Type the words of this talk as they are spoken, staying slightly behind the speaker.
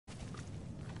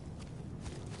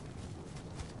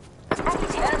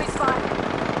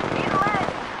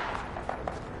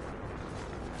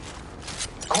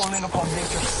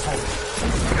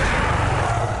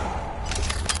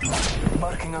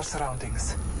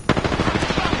surroundings.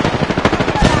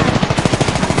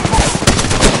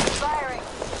 Firing.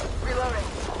 Reloading.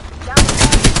 Down.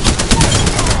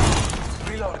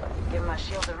 Reload. Give my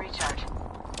shield a recharge.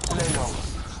 Lay low.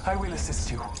 I will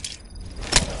assist you.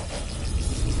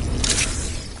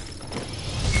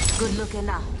 Good looking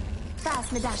now.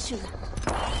 Fast med that sugar.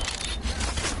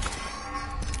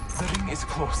 The ring is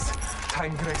close.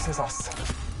 Time graces us.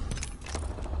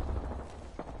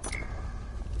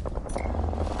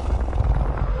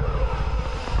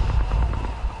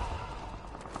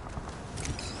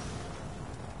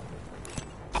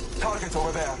 Target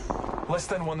over there. Less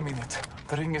than 1 minute.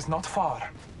 The ring is not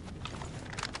far.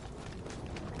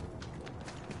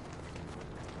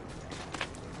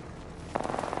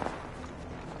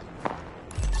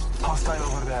 Hostile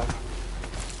over there.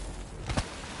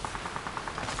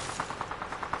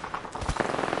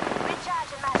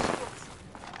 Recharging my shields.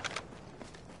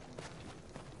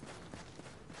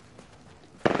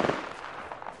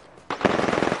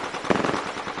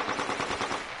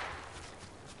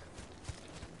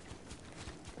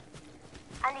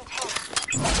 I need help.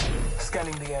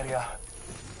 Scanning the area.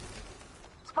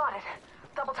 Spotted.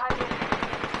 Double time in.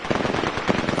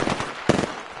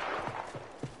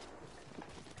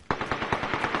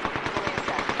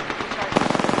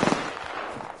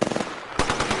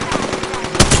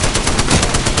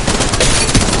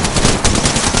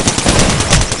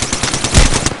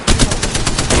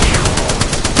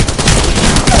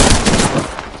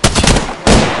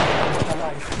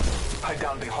 I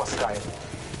downed the hostile.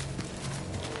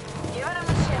 Give him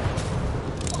the ship.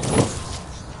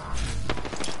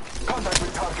 Contact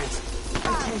with target.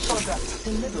 Contact.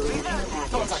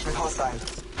 Contact with hostile.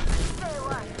 Stay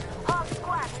one. Whole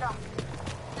squad, no.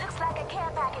 Looks like a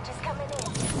care package is coming in.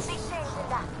 Big things in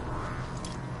that.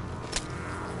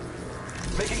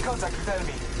 Making contact with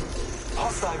enemy.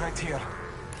 Hostile right here.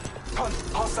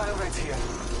 Hostile right here.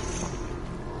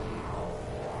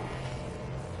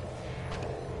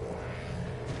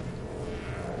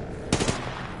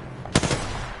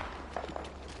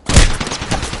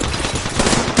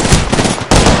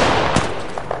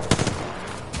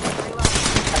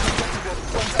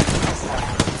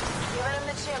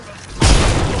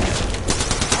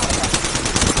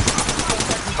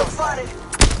 Spotted.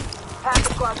 Half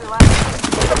the squad's relaxed.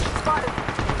 Spotted.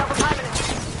 Double timing it.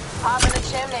 Pop in the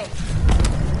chimney.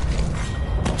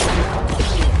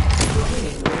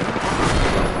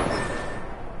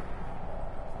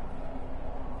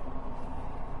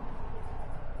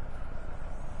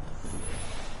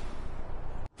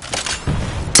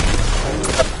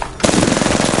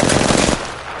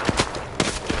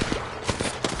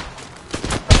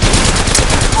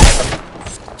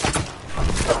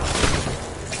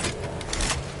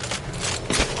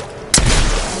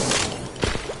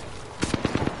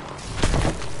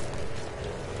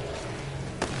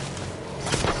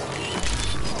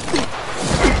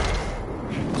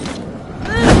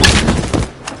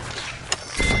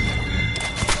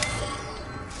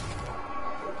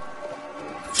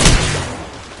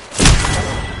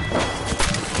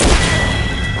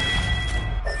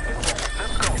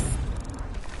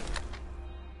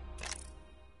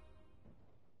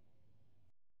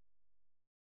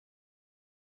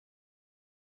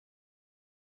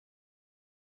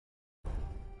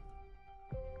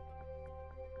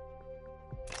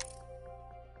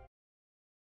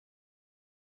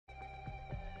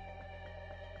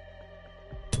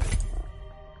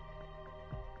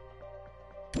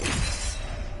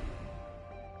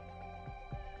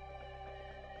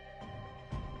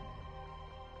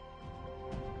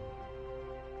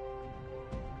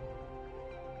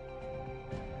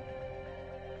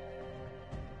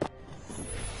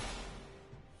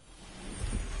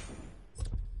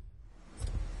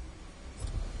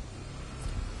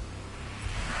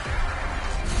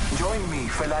 Join me,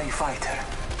 Felai fighter.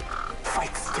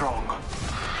 Fight strong.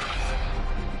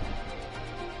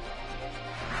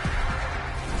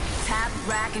 Tap,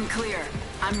 rack, and clear.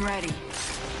 I'm ready.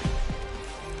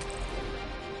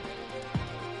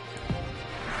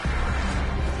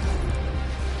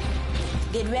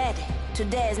 Get ready.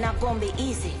 Today is not gonna be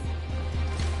easy.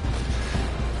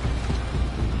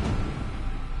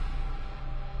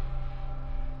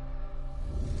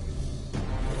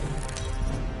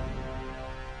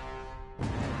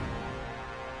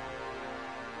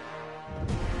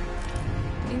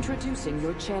 Introducing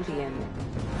your champion.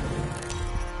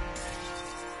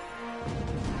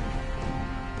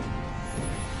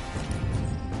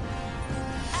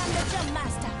 I'm the jump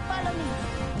master. Follow me.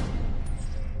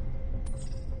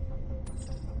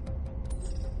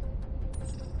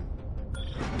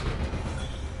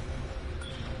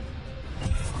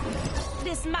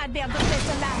 This mad might be a good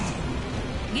place to land.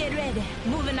 Get ready.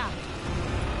 Moving up.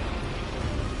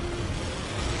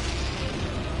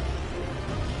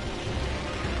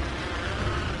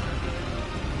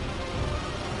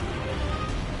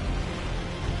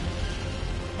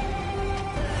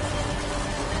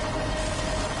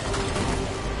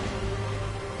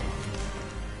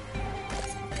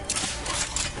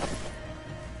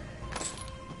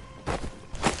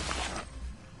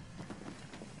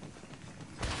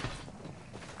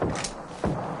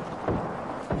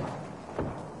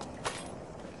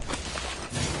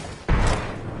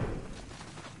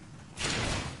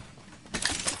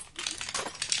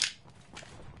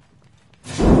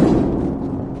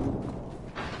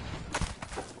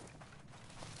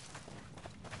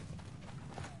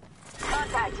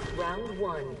 Round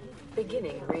 1.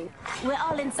 Beginning ring. We're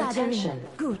all inside the Attention. ring.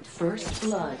 Good. First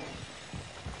blood.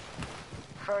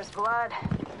 First blood.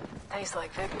 Tastes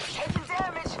like victory. Taking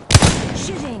damage.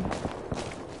 Shooting.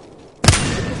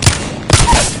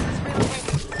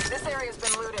 This area's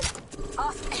been looted.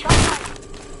 Awesome. Shot.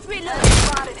 Reload.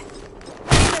 Spotted.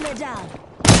 Enemy down.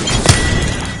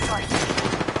 Sorry.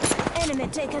 Enemy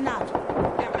taken out.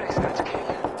 Embrace that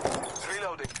kill.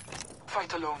 Reloading.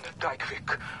 Fight alone, die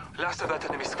quick. Last of that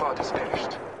enemy squad has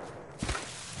perished.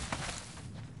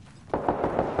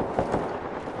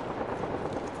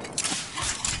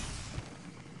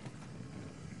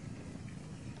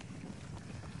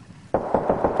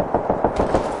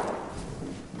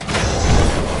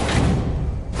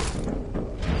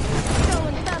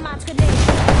 Throwing thermite grenade.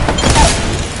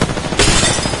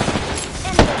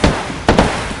 Enemy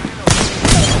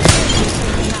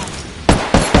taken out.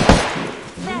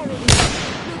 Very good.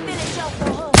 You finish off the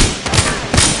whole.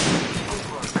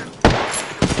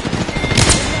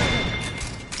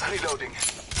 Reloading.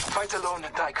 Fight alone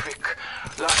and die quick.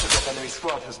 Last of that enemy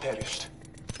squad has perished.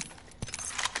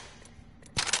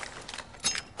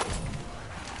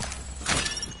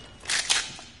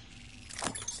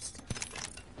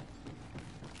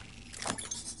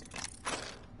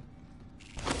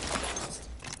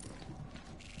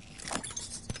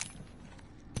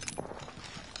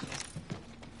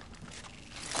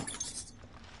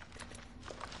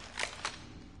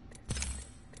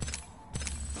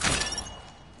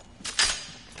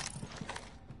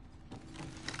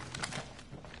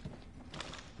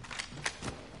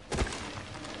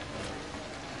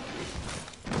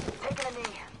 Taking a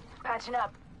knee. Patching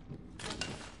up.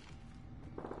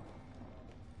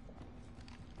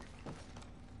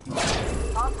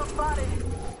 Hostile spotted.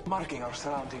 Marking our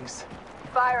surroundings.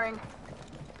 Firing.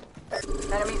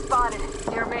 Enemy spotted.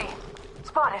 Near me.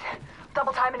 Spotted.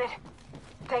 Double timing it.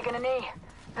 Taking a knee.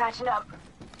 Patching up.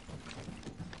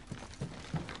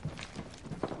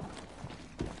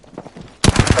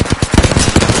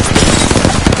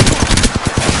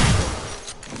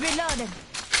 Reloading.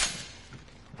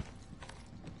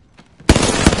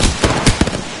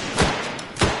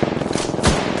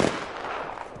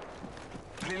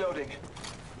 Reloading.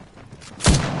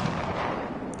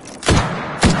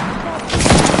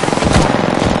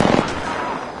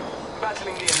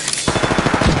 Battling the enemy.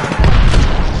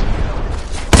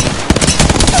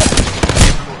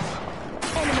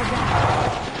 Enemy down.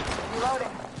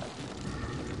 Reloading.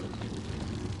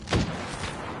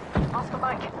 Oscar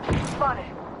Mike. Spotted.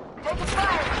 Taking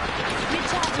fire.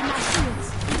 Recharging my shields.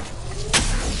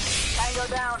 Tango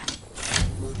down.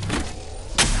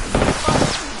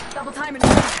 Double timing.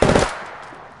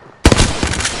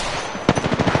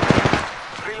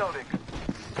 Reloading.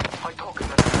 I talk in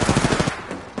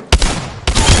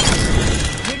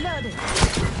Reloading.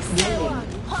 Stay on.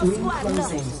 Whole Ring squad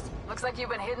closing. lost. Looks like you've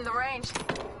been hitting the range.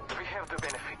 We have the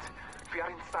benefit. We are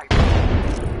inside.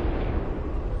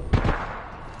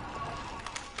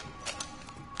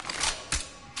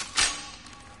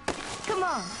 Come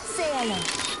on. Say hello.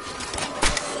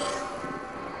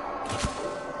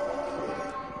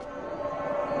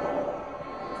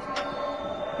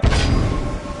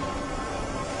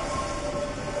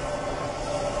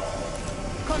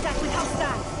 Contact with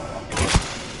hostile.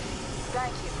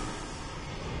 Thank you.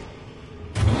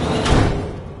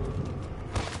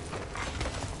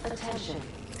 Attention.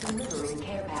 Delivering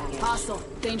care package. Hostile.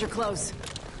 Danger close.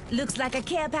 Looks like a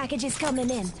care package is coming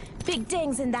in. Big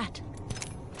things in that.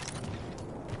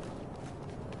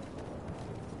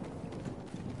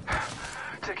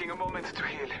 Taking a moment to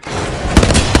heal.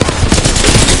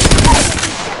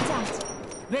 Contact.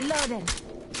 Reloading.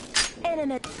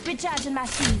 Enemy. Recharging my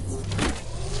shields.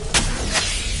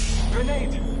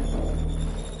 Grenade!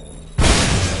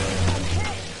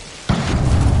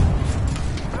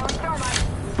 Throwing thermite.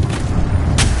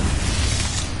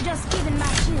 Just giving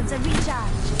my shields a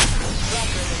recharge. Black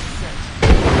grenade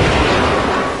set.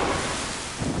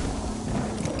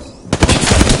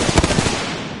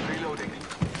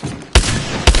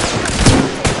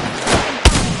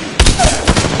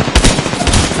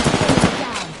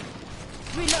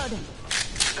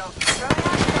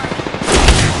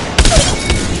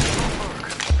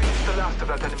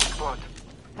 squad.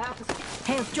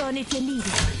 Health drone if you need it.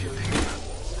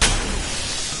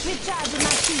 Recharging my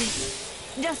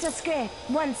shield. Just a scrape.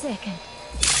 1 second.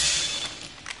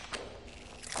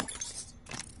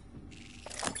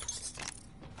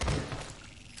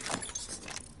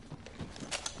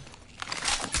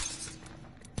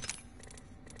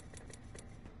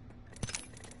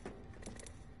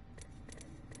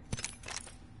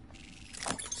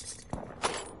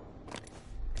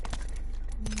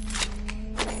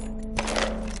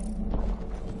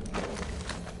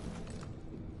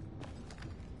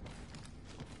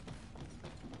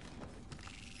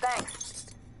 Thanks.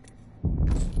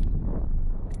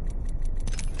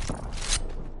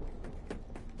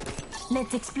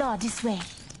 Let's explore this way.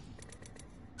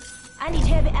 I need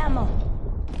heavy ammo.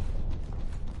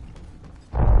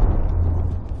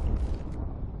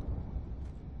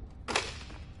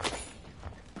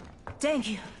 Thank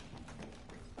you.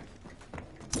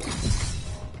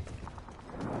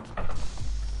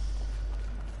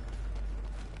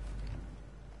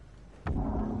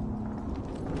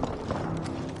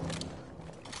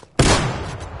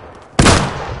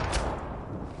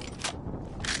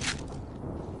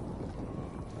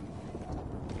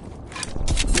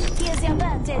 Here's your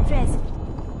birthday present.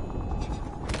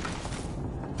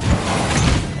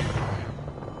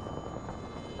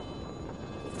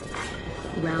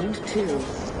 Round 2.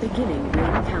 Beginning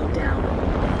ring countdown.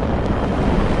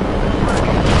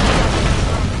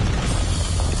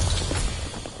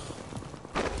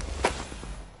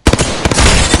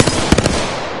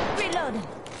 Reloading.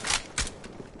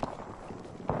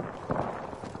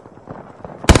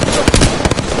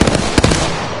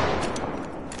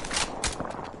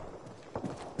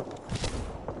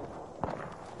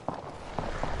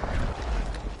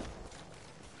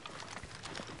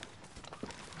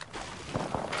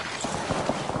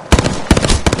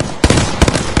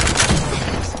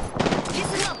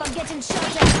 Listen up, I'm getting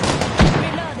shot at.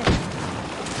 Reloading.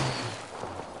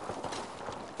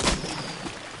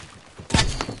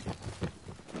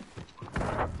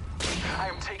 I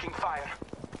am taking fire.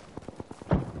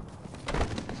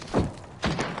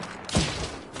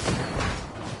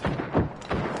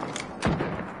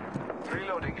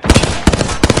 Reloading.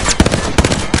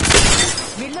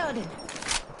 Reloading.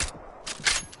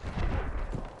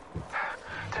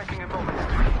 Taking a moment to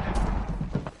breathe.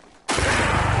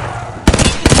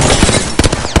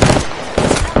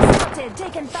 I'm spotted,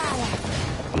 taking fire.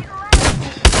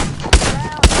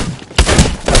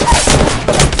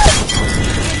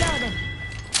 Reloading.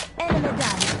 Enemy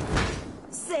down.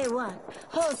 Say what?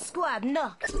 Whole squad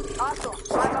knocked. Hostile.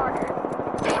 My marker.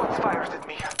 Shots fired at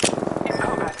me. In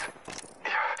combat.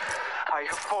 I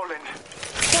have fallen.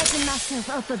 Getting myself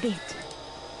up a bit.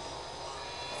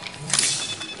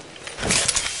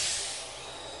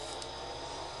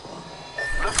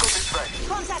 Let's go this way.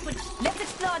 Contact with. Let's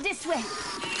explore this way.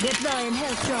 Deploying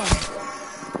health drone.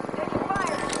 Taking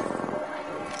fire.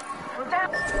 We're down.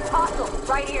 Hostile.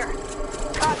 Right here.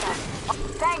 Contact.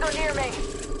 Tango near me.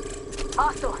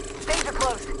 Hostile. Danger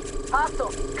close.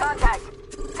 Hostile. Contact.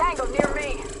 Tango near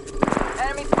me.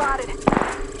 Enemy spotted.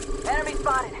 Enemy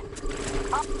spotted.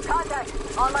 Contact.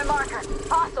 On my marker.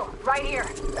 Hostile. Right here.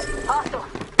 Hostile.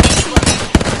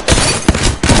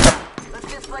 Let's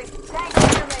displace. Tango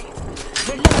near me.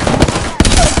 Reloading.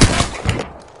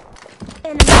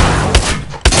 Enemy.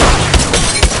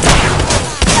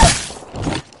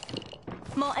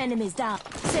 More enemies down.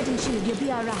 Setting shield, you'll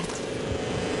be alright.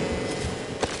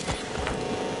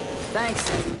 Thanks.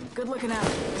 Good looking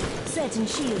out. Setting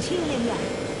shield, healing ya.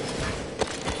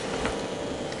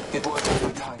 It was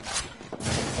over time.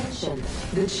 Attention.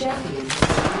 The champion is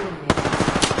eliminated.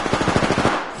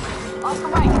 Off the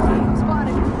right.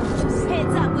 Spotted.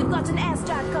 Heads up, we've got an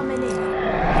airstrike coming in.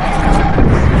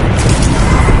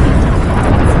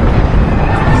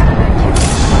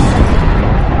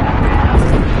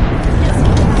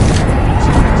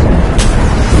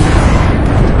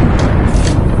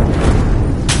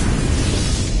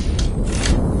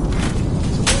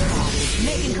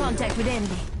 Making contact with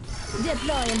enemy.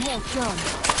 Deploying health drone.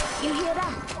 You hear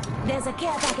that? There's a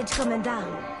care package coming down.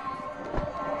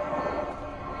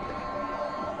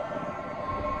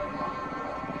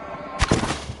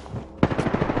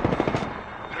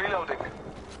 Reloading.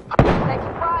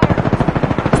 Taking fire.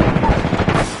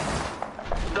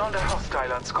 Down the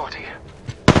hostile on Scotty.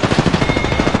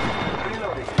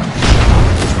 Reloading.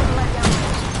 Let down.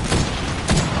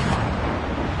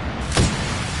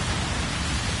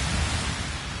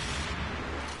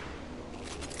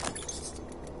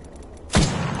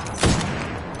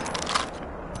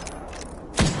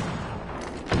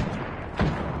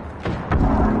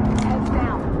 Heads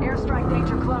down. Airstrike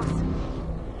danger close.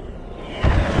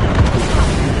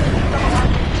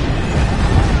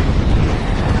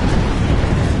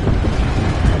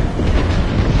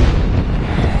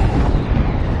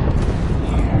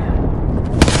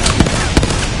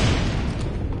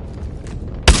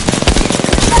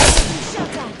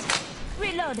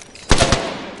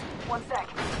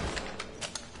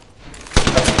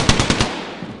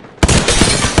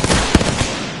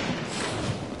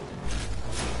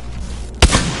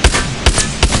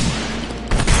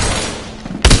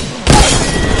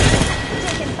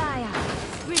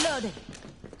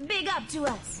 to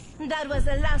us. That was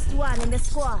the last one in the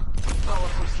squad.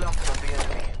 Powerful slaughter of the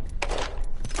enemy.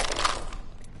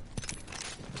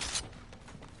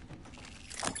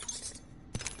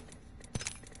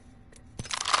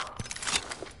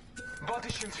 Body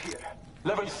shields here.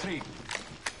 Level 3.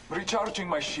 Recharging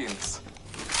my shields.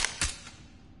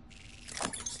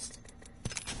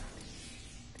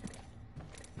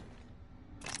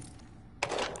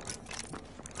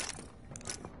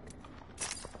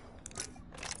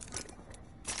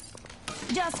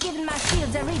 Just giving my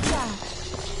shields a recharge.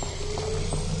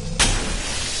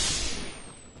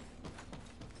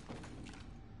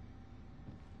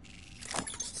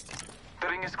 The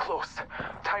ring is close.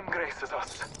 Time graces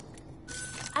us.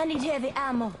 I need heavy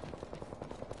ammo.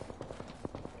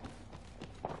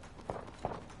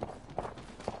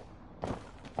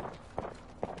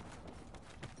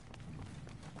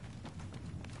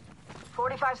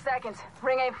 "45 seconds.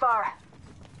 Ring ain't far.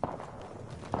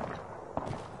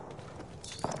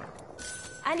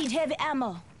 I need heavy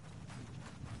ammo.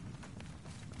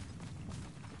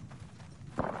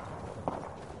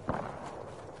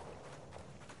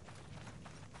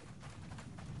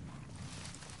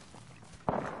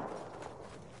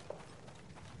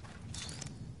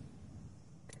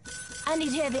 I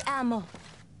need heavy ammo.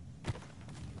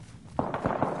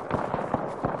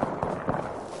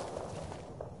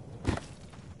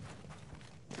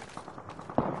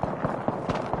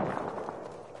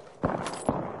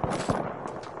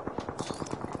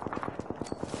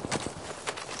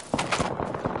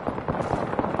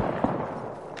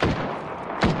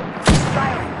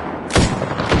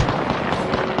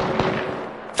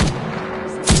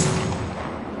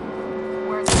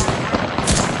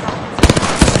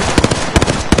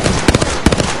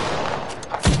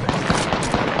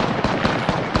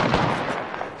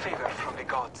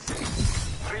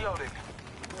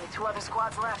 Two other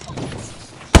squads left.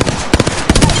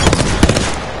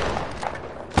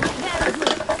 Very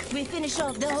good. We finish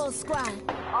off the whole squad.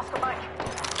 Off the mic.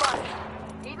 Fun.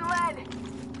 Eating lead.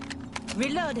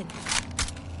 Reloading.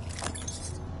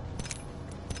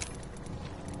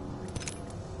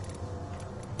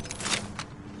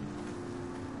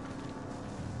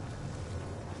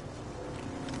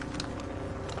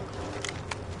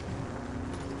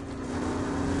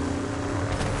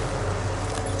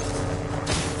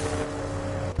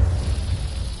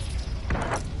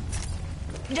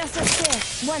 Just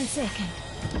upstairs. 1 second.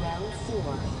 Round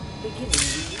 4. Beginning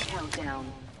the countdown.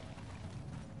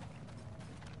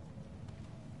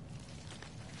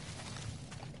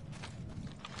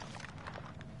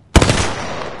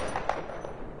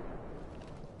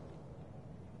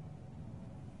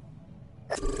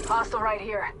 Hostile right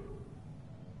here.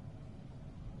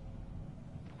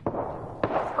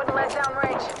 Putting lead down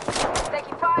range.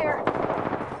 Taking fire.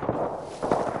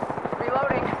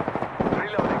 Reloading.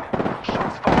 Reloading.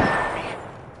 Shots fired at me.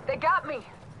 They got me.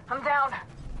 I'm down.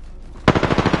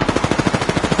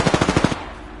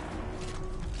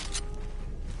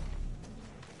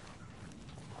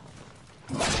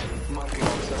 Marking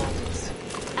our surroundings.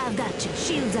 I've got you.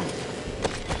 Shields up.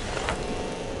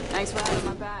 Thanks for having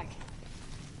my back.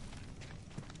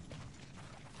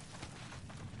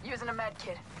 Using a med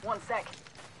kit. 1 sec.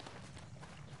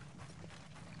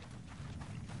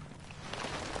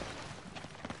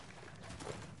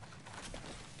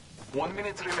 One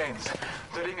minute remains.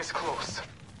 The ring is close.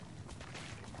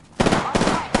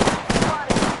 Alright.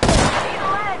 Spotted. Need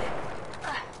lead.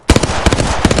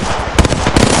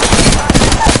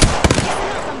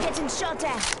 I'm getting shot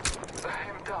at.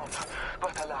 I'm down,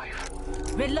 but alive.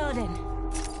 Reloading.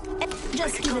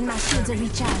 Just giving my shields a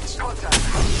recharge. Contact.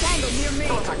 Tango near me.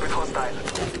 Contact with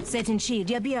hostile. Setting shield.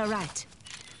 You'll be alright.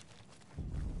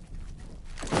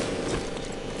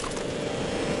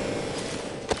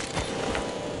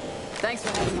 Thanks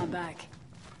for having my back.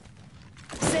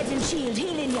 Setting shield.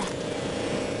 Healing ya.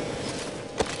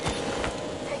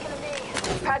 Taking a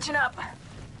knee. Patching up.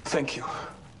 Thank you.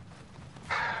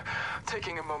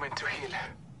 Taking a moment to heal.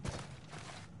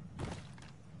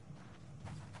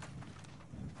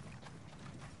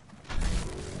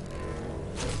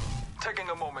 Taking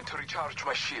a moment to recharge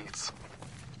my shields.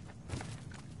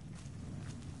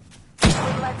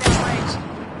 Putting lead down range.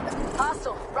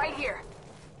 Hostile. Right here.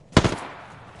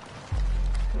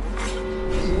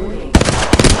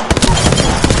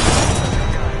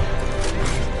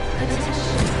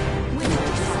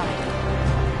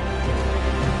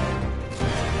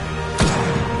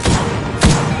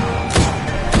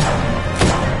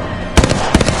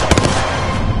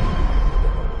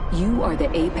 You are the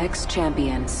Apex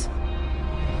Champions.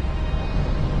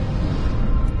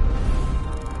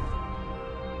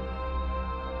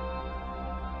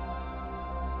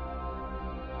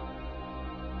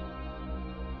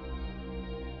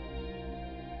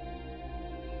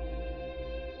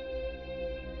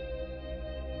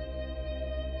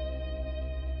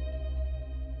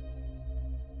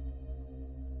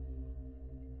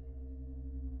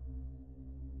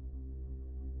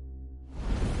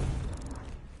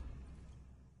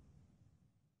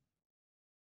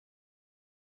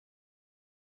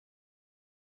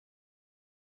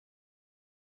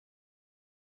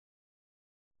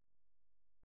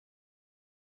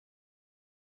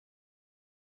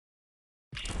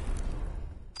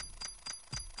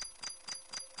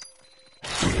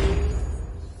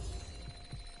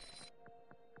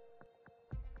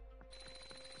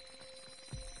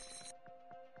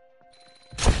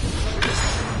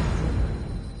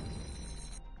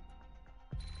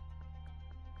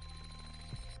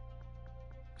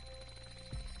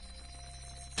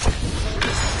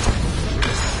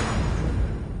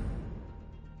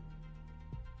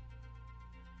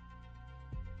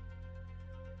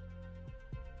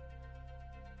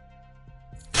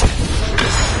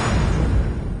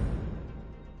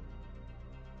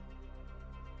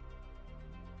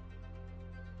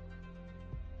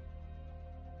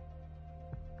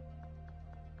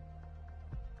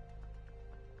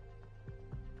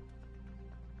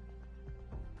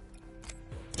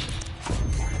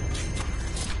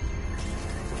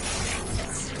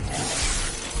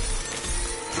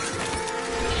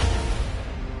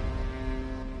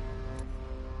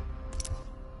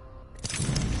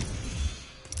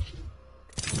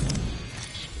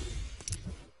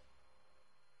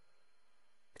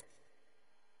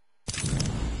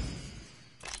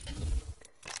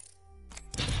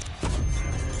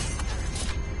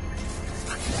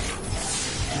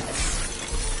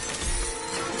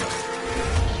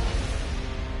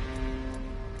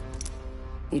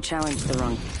 You challenged the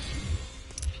wrong...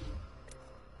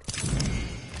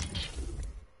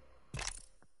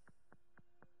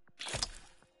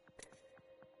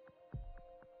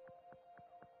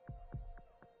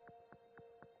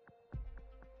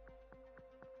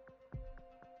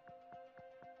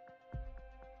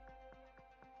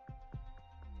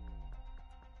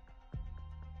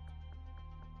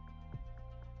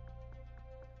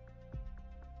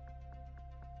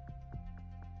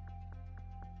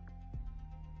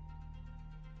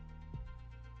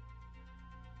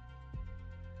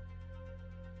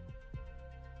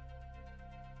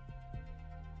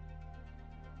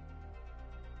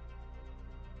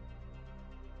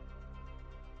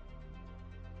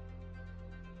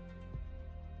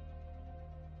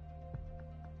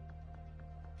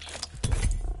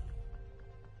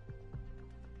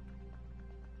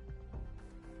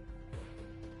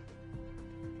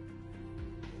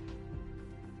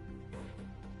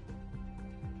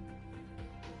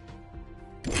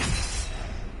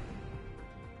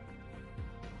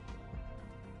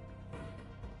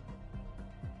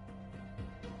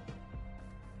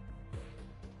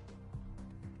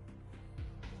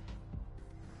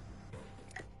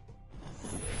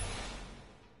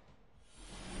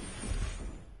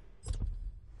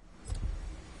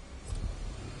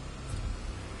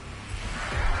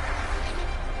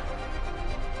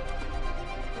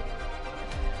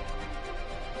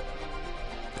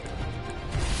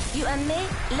 You and me,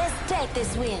 let's take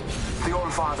this win. The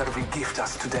All-Father will gift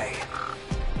us today.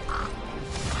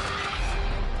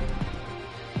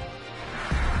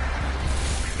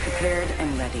 Prepared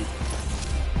and ready.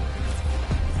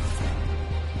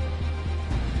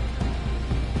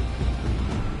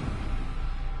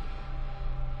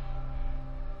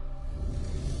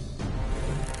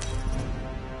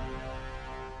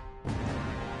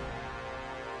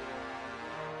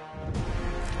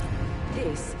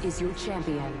 This is your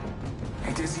champion.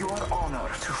 It is your honor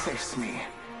to face me.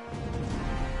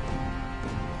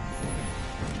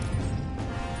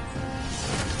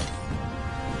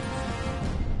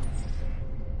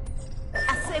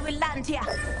 I say we land here.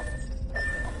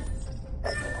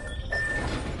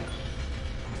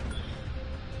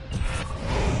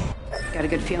 Got a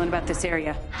good feeling about this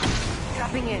area.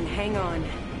 Dropping in, hang on.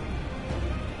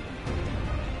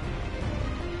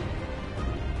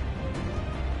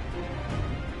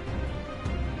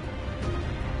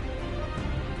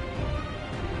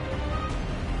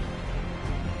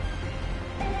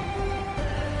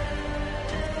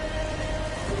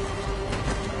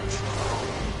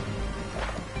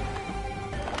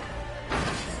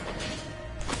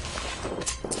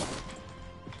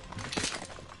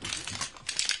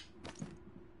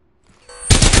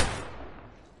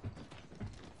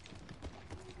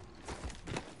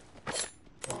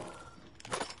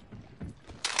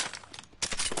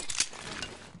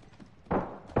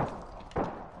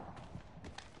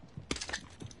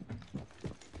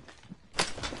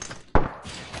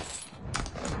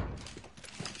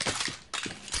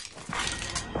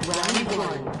 Round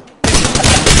one.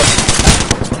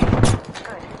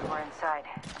 Good, we're inside.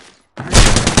 I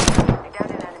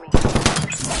downed an enemy.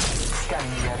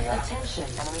 Scanning the area. Attention.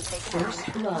 Enemy taken out. First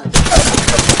blood.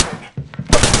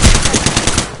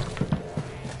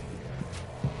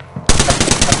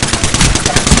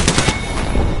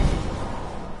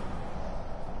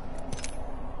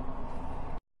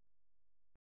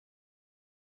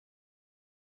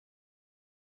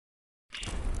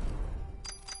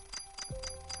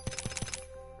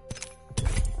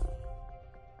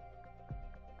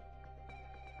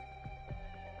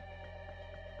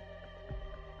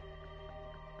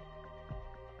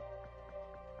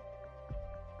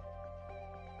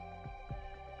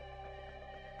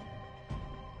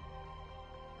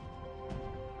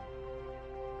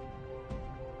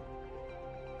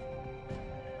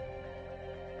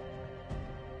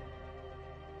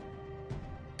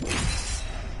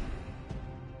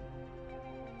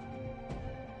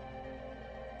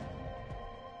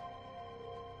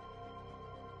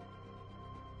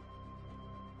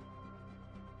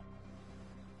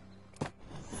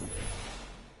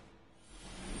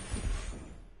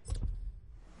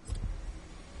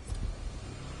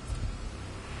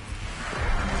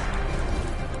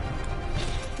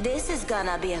 This is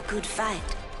gonna be a good fight.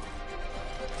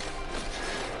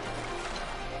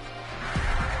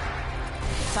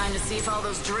 Time to see if all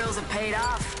those drills have paid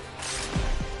off.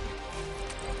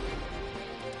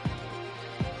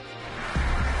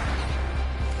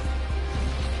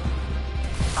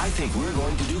 I think we're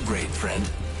going to do great, friend.